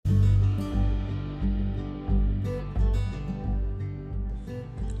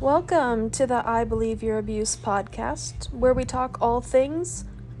Welcome to the I Believe Your Abuse podcast, where we talk all things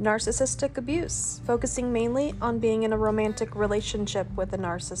narcissistic abuse, focusing mainly on being in a romantic relationship with a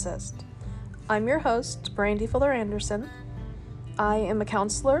narcissist. I'm your host, Brandy Fuller Anderson. I am a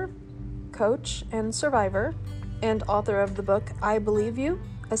counselor, coach, and survivor, and author of the book I Believe You: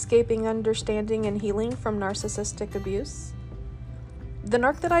 Escaping, Understanding, and Healing from Narcissistic Abuse. The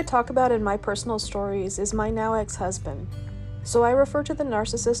narc that I talk about in my personal stories is my now ex-husband, so I refer to the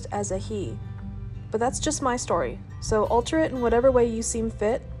narcissist as a he. But that's just my story, so alter it in whatever way you seem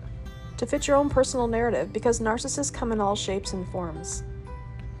fit to fit your own personal narrative, because narcissists come in all shapes and forms.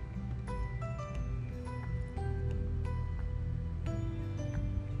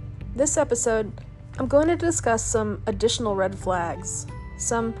 This episode, I'm going to discuss some additional red flags,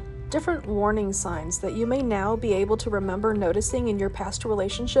 some different warning signs that you may now be able to remember noticing in your past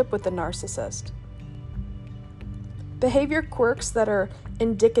relationship with the narcissist. Behavior quirks that are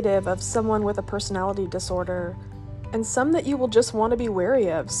indicative of someone with a personality disorder, and some that you will just want to be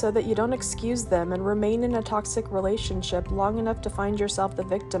wary of so that you don't excuse them and remain in a toxic relationship long enough to find yourself the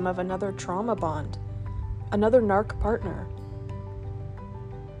victim of another trauma bond, another narc partner.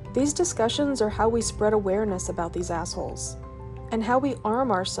 These discussions are how we spread awareness about these assholes, and how we arm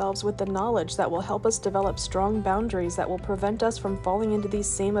ourselves with the knowledge that will help us develop strong boundaries that will prevent us from falling into these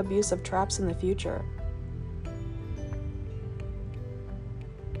same abusive traps in the future.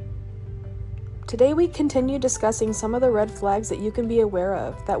 Today we continue discussing some of the red flags that you can be aware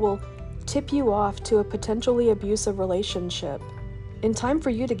of that will tip you off to a potentially abusive relationship in time for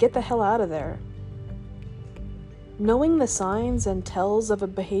you to get the hell out of there. Knowing the signs and tells of the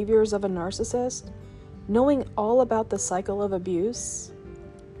behaviors of a narcissist, knowing all about the cycle of abuse,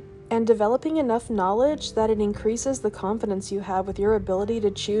 and developing enough knowledge that it increases the confidence you have with your ability to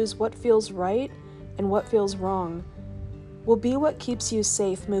choose what feels right and what feels wrong, will be what keeps you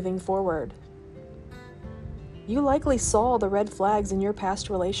safe moving forward. You likely saw the red flags in your past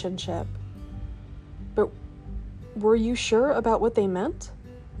relationship, but were you sure about what they meant?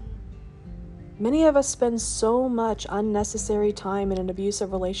 Many of us spend so much unnecessary time in an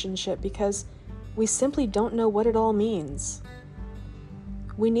abusive relationship because we simply don't know what it all means.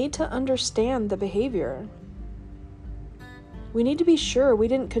 We need to understand the behavior. We need to be sure we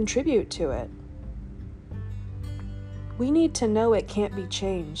didn't contribute to it. We need to know it can't be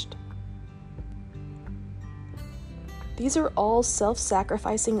changed. These are all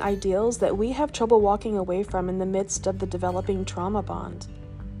self-sacrificing ideals that we have trouble walking away from in the midst of the developing trauma bond.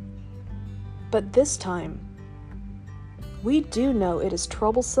 But this time, we do know it is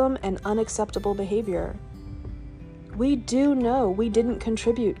troublesome and unacceptable behavior. We do know we didn't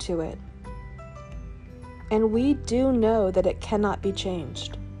contribute to it. And we do know that it cannot be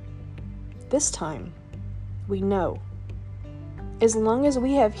changed. This time, we know. As long as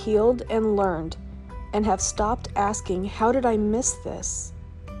we have healed and learned and have stopped asking, how did I miss this?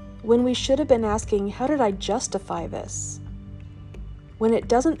 When we should have been asking, how did I justify this? When it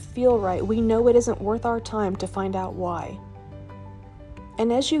doesn't feel right, we know it isn't worth our time to find out why.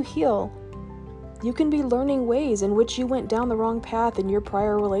 And as you heal, you can be learning ways in which you went down the wrong path in your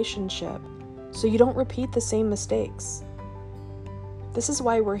prior relationship, so you don't repeat the same mistakes. This is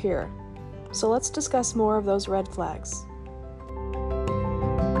why we're here. So let's discuss more of those red flags.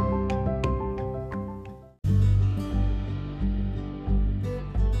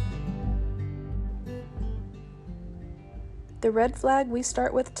 The red flag we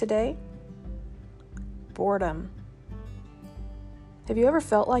start with today: boredom. Have you ever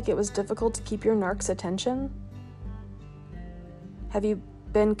felt like it was difficult to keep your narc's attention? Have you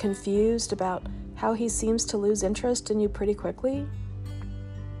been confused about how he seems to lose interest in you pretty quickly?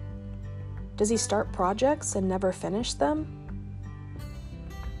 Does he start projects and never finish them?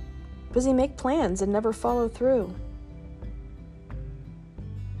 Does he make plans and never follow through?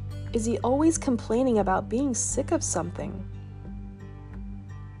 Is he always complaining about being sick of something?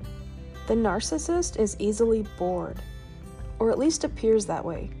 The narcissist is easily bored, or at least appears that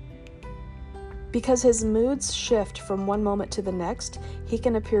way. Because his moods shift from one moment to the next, he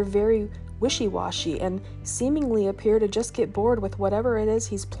can appear very wishy-washy and seemingly appear to just get bored with whatever it is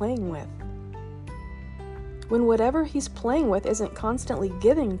he's playing with. When whatever he's playing with isn't constantly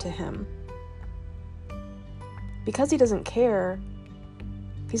giving to him, because he doesn't care,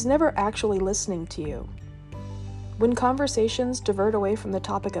 he's never actually listening to you. When conversations divert away from the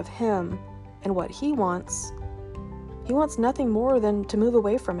topic of him and what he wants nothing more than to move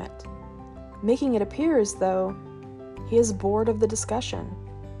away from it, making it appear as though he is bored of the discussion,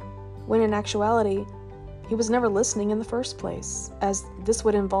 when in actuality, he was never listening in the first place, as this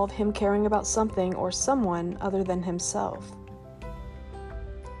would involve him caring about something or someone other than himself.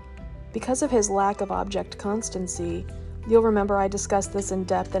 Because of his lack of object constancy, you'll remember I discussed this in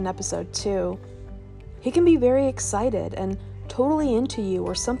depth in episode 2, he can be very excited and totally into you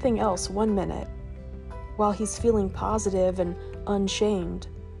or something else one minute, while he's feeling positive and unshamed,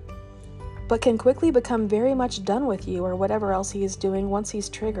 but can quickly become very much done with you or whatever else he is doing once he's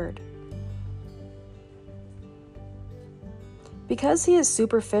triggered. Because he is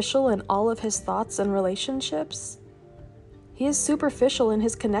superficial in all of his thoughts and relationships, he is superficial in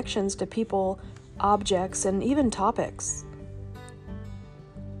his connections to people, objects, and even topics.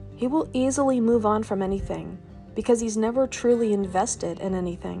 He will easily move on from anything because he's never truly invested in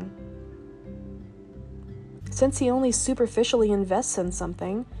anything. Since he only superficially invests in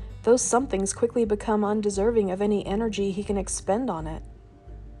something, those somethings quickly become undeserving of any energy he can expend on it.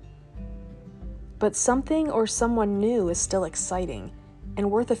 But something or someone new is still exciting and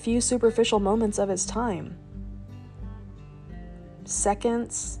worth a few superficial moments of his time.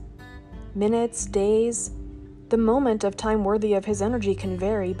 Seconds, minutes, days, the moment of time worthy of his energy can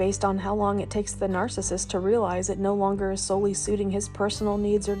vary based on how long it takes the narcissist to realize it no longer is solely suiting his personal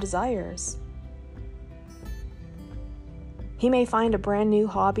needs or desires. He may find a brand new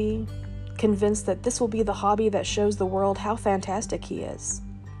hobby, convinced that this will be the hobby that shows the world how fantastic he is.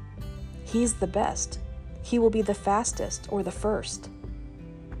 He's the best. He will be the fastest or the first.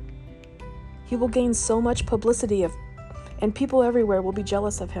 He will gain so much publicity and people everywhere will be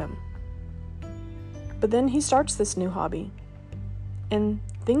jealous of him. But then he starts this new hobby, and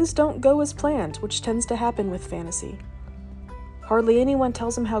things don't go as planned, which tends to happen with fantasy. Hardly anyone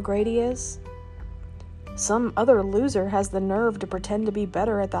tells him how great he is. Some other loser has the nerve to pretend to be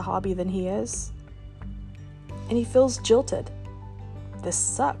better at the hobby than he is. And he feels jilted. This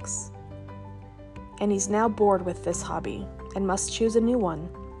sucks. And he's now bored with this hobby and must choose a new one.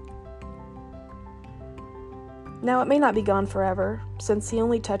 Now, it may not be gone forever, since he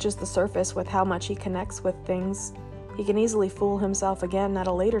only touches the surface with how much he connects with things. He can easily fool himself again at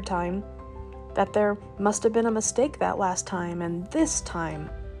a later time that there must have been a mistake that last time, and this time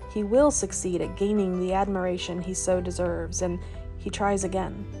he will succeed at gaining the admiration he so deserves, and he tries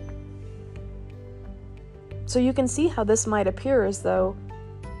again. So you can see how this might appear as though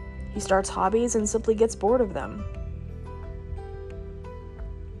he starts hobbies and simply gets bored of them.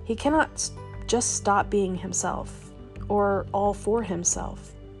 He cannot just stop being himself, or all for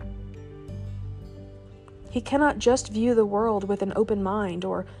himself. He cannot just view the world with an open mind,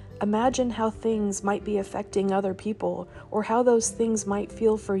 or imagine how things might be affecting other people, or how those things might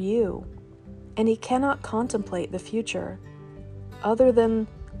feel for you. And he cannot contemplate the future, other than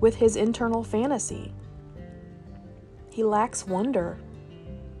with his internal fantasy. He lacks wonder.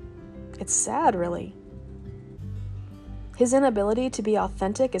 It's sad, really. His inability to be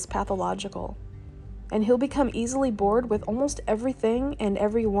authentic is pathological, and he'll become easily bored with almost everything and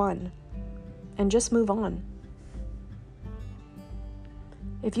everyone, and just move on.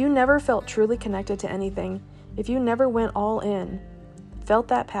 If you never felt truly connected to anything, if you never went all in, felt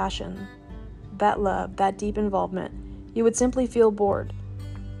that passion, that love, that deep involvement, you would simply feel bored.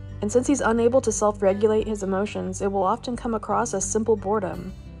 And since he's unable to self-regulate his emotions, it will often come across as simple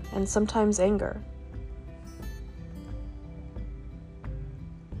boredom, and sometimes anger.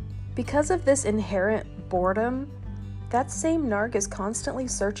 Because of this inherent boredom, that same narc is constantly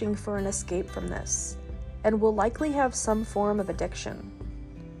searching for an escape from this, and will likely have some form of addiction.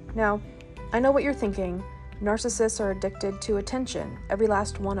 Now, I know what you're thinking. Narcissists are addicted to attention, every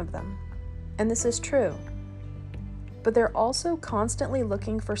last one of them. And this is true. But they're also constantly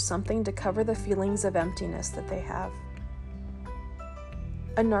looking for something to cover the feelings of emptiness that they have.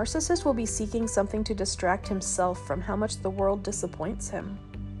 A narcissist will be seeking something to distract himself from how much the world disappoints him.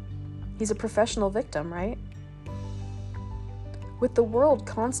 He's a professional victim, right? With the world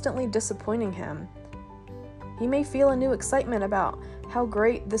constantly disappointing him, he may feel a new excitement about how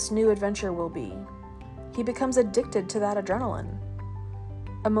great this new adventure will be. He becomes addicted to that adrenaline.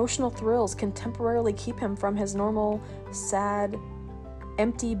 Emotional thrills can temporarily keep him from his normal, sad,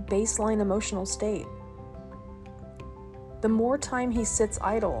 empty baseline emotional state. The more time he sits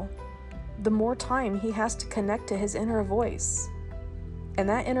idle, the more time he has to connect to his inner voice. And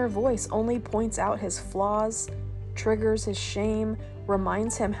that inner voice only points out his flaws, triggers his shame,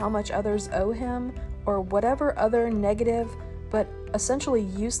 reminds him how much others owe him, or whatever other negative but essentially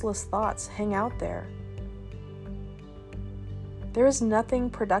useless thoughts hang out there. There is nothing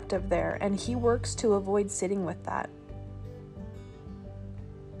productive there, and he works to avoid sitting with that.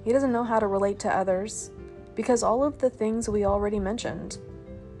 He doesn't know how to relate to others, because all of the things we already mentioned.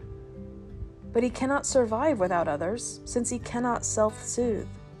 But he cannot survive without others, since he cannot self-soothe.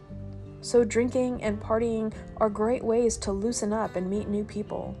 So drinking and partying are great ways to loosen up and meet new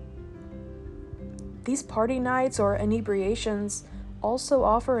people. These party nights or inebriations also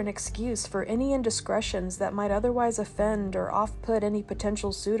offer an excuse for any indiscretions that might otherwise offend or off-put any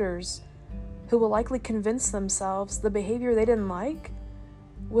potential suitors, who will likely convince themselves the behavior they didn't like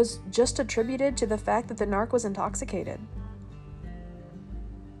was just attributed to the fact that the narc was intoxicated.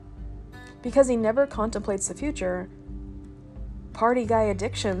 Because he never contemplates the future, party guy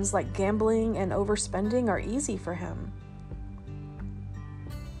addictions like gambling and overspending are easy for him.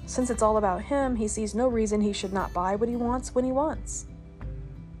 Since it's all about him, he sees no reason he should not buy what he wants when he wants.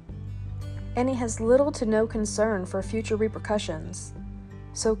 And he has little to no concern for future repercussions,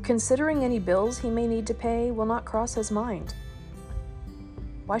 so considering any bills he may need to pay will not cross his mind.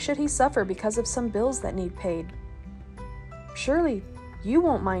 Why should he suffer because of some bills that need paid? Surely you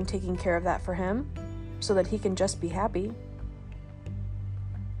won't mind taking care of that for him, so that he can just be happy.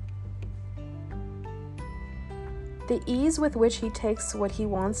 The ease with which he takes what he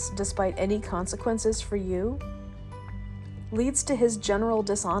wants despite any consequences for you leads to his general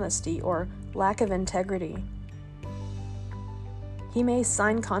dishonesty or lack of integrity. He may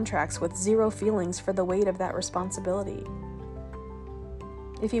sign contracts with zero feelings for the weight of that responsibility.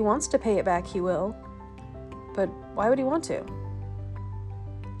 If he wants to pay it back, he will, but why would he want to?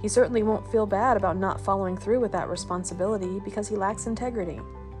 He certainly won't feel bad about not following through with that responsibility because he lacks integrity.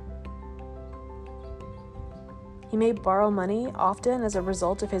 He may borrow money, often as a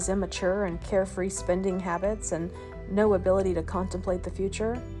result of his immature and carefree spending habits and no ability to contemplate the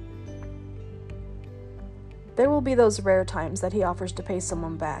future. There will be those rare times that he offers to pay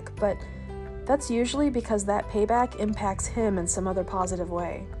someone back, but that's usually because that payback impacts him in some other positive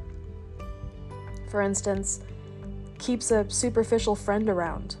way. For instance, keeps a superficial friend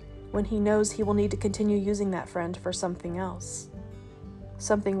around when he knows he will need to continue using that friend for something else,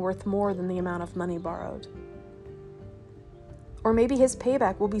 something worth more than the amount of money borrowed. Or maybe his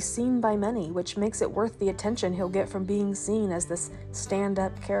payback will be seen by many, which makes it worth the attention he'll get from being seen as this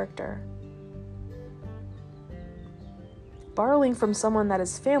stand-up character. Borrowing from someone that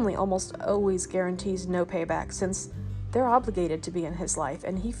is family almost always guarantees no payback, since they're obligated to be in his life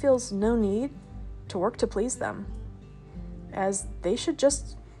and he feels no need to work to please them, as they should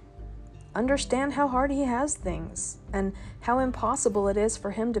just understand how hard he has things and how impossible it is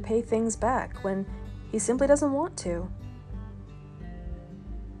for him to pay things back when he simply doesn't want to.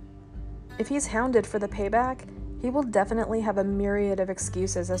 If he's hounded for the payback, he will definitely have a myriad of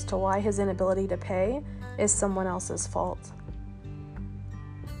excuses as to why his inability to pay is someone else's fault.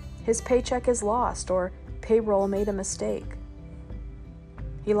 His paycheck is lost, or payroll made a mistake.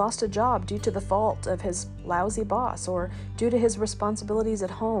 He lost a job due to the fault of his lousy boss, or due to his responsibilities at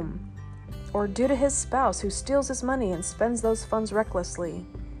home, or due to his spouse who steals his money and spends those funds recklessly.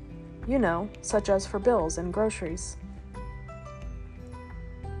 You know, such as for bills and groceries.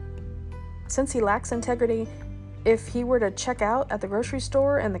 Since he lacks integrity, if he were to check out at the grocery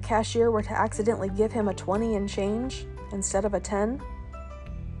store and the cashier were to accidentally give him a 20 and change instead of a 10,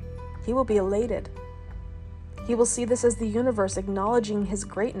 he will be elated. He will see this as the universe acknowledging his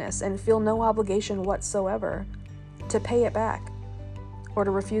greatness and feel no obligation whatsoever to pay it back or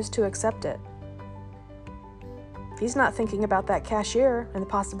to refuse to accept it. He's not thinking about that cashier and the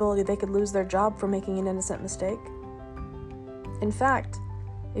possibility they could lose their job for making an innocent mistake. In fact,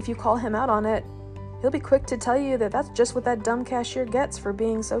 if you call him out on it, he'll be quick to tell you that that's just what that dumb cashier gets for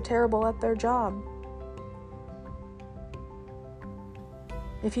being so terrible at their job.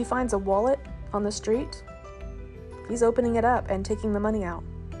 If he finds a wallet on the street, he's opening it up and taking the money out,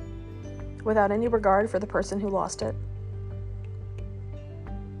 without any regard for the person who lost it.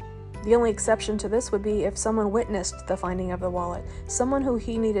 The only exception to this would be if someone witnessed the finding of the wallet, someone who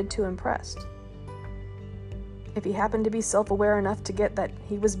he needed to impress. If he happened to be self-aware enough to get that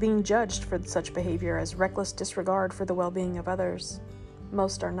he was being judged for such behavior as reckless disregard for the well-being of others.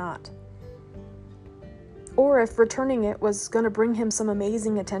 Most are not. Or if returning it was going to bring him some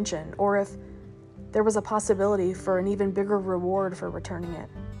amazing attention, or if there was a possibility for an even bigger reward for returning it.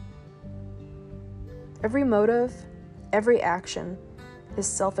 Every motive, every action is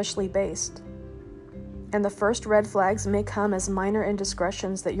selfishly based, and the first red flags may come as minor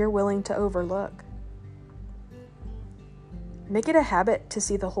indiscretions that you're willing to overlook. Make it a habit to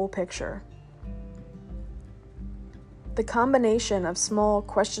see the whole picture. The combination of small,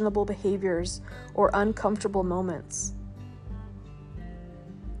 questionable behaviors or uncomfortable moments,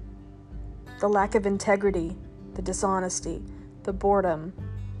 the lack of integrity, the dishonesty, the boredom,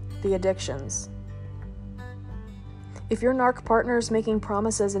 the addictions. If your narc partner is making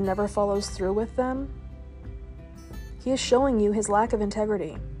promises and never follows through with them, he is showing you his lack of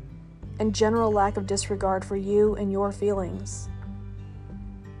integrity and general lack of disregard for you and your feelings.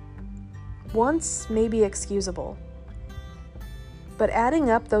 Once may be excusable, but adding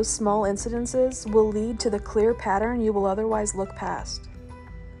up those small incidences will lead to the clear pattern you will otherwise look past.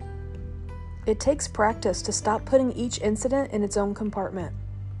 It takes practice to stop putting each incident in its own compartment,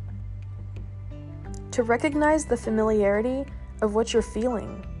 to recognize the familiarity of what you're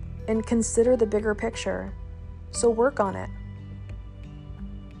feeling and consider the bigger picture, so work on it.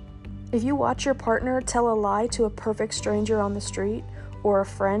 If you watch your partner tell a lie to a perfect stranger on the street or a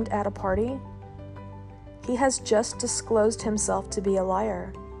friend at a party, he has just disclosed himself to be a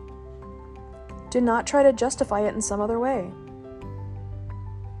liar. Do not try to justify it in some other way.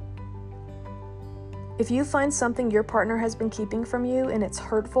 If you find something your partner has been keeping from you and it's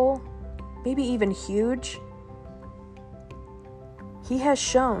hurtful, maybe even huge, he has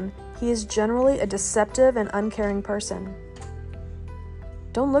shown he is generally a deceptive and uncaring person.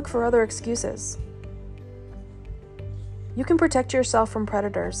 Don't look for other excuses. You can protect yourself from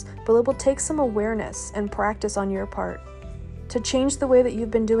predators, but it will take some awareness and practice on your part to change the way that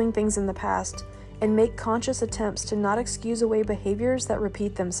you've been doing things in the past and make conscious attempts to not excuse away behaviors that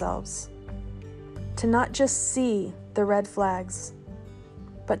repeat themselves. To not just see the red flags,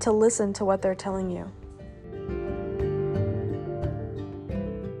 but to listen to what they're telling you.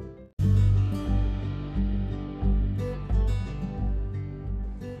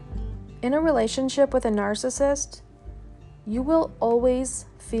 In a relationship with a narcissist, you will always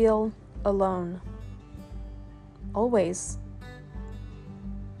feel alone. Always.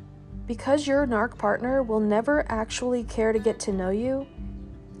 Because your narc partner will never actually care to get to know you,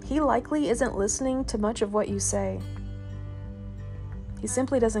 he likely isn't listening to much of what you say. He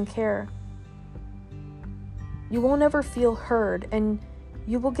simply doesn't care. You won't ever feel heard, and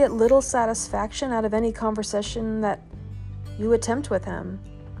you will get little satisfaction out of any conversation that you attempt with him.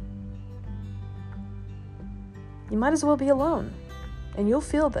 You might as well be alone, and you'll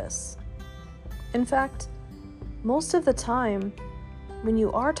feel this. In fact, most of the time, when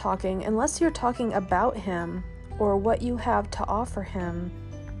you are talking, unless you're talking about him, or what you have to offer him,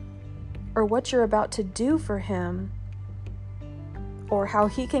 or what you're about to do for him, or how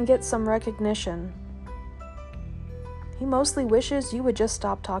he can get some recognition, he mostly wishes you would just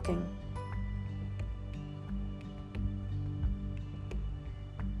stop talking.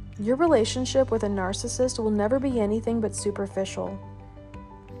 Your relationship with a narcissist will never be anything but superficial.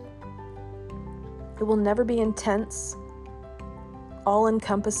 It will never be intense,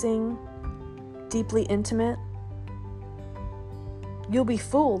 all-encompassing, deeply intimate. You'll be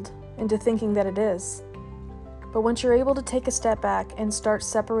fooled into thinking that it is. But once you're able to take a step back and start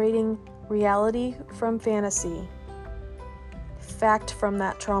separating reality from fantasy, fact from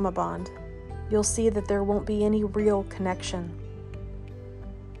that trauma bond, you'll see that there won't be any real connection.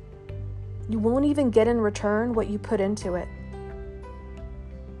 You won't even get in return what you put into it.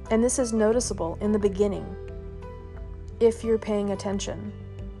 And this is noticeable in the beginning, if you're paying attention.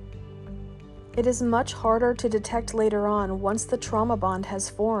 It is much harder to detect later on once the trauma bond has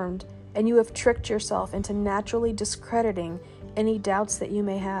formed and you have tricked yourself into naturally discrediting any doubts that you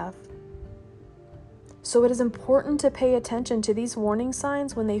may have. So it is important to pay attention to these warning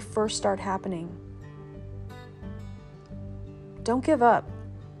signs when they first start happening. Don't give up.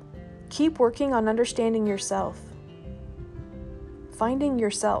 Keep working on understanding yourself, finding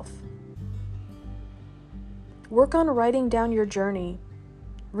yourself. Work on writing down your journey,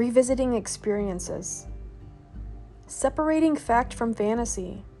 revisiting experiences, separating fact from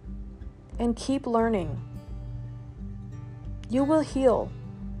fantasy, and keep learning. You will heal.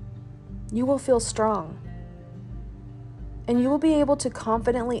 You will feel strong. And you will be able to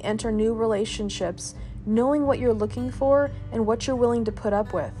confidently enter new relationships, knowing what you're looking for and what you're willing to put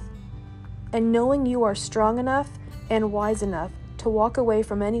up with, and knowing you are strong enough and wise enough to walk away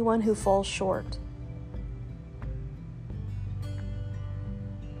from anyone who falls short.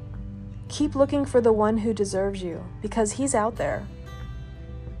 Keep looking for the one who deserves you, because he's out there.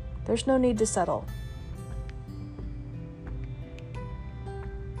 There's no need to settle.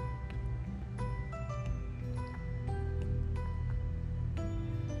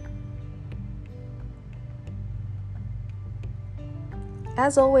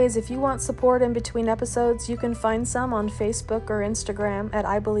 As always, if you want support in between episodes, you can find some on Facebook or Instagram at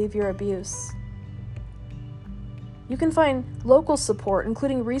I Believe Your Abuse. You can find local support,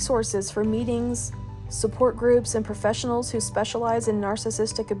 including resources for meetings, support groups, and professionals who specialize in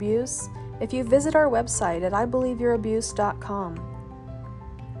narcissistic abuse if you visit our website at IBelieveYourAbuse.com.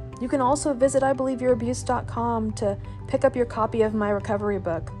 You can also visit IBelieveYourAbuse.com to pick up your copy of my recovery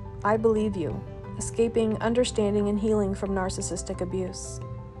book, I Believe You: Escaping, Understanding, and Healing from Narcissistic Abuse.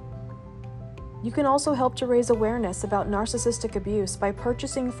 You can also help to raise awareness about narcissistic abuse by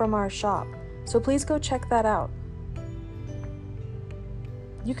purchasing from our shop, so please go check that out.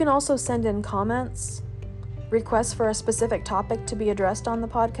 You can also send in comments, requests for a specific topic to be addressed on the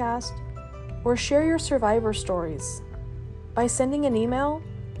podcast, or share your survivor stories by sending an email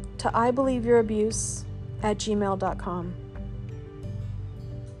to ibelieveyourabuse@gmail.com.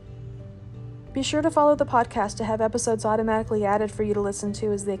 Be sure to follow the podcast to have episodes automatically added for you to listen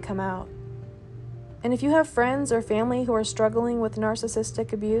to as they come out. And if you have friends or family who are struggling with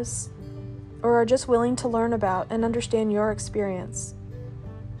narcissistic abuse, or are just willing to learn about and understand your experience,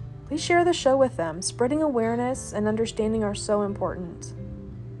 please share the show with them. Spreading awareness and understanding are so important.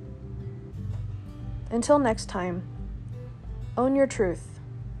 Until next time, own your truth.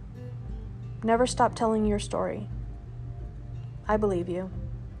 Never stop telling your story. I believe you.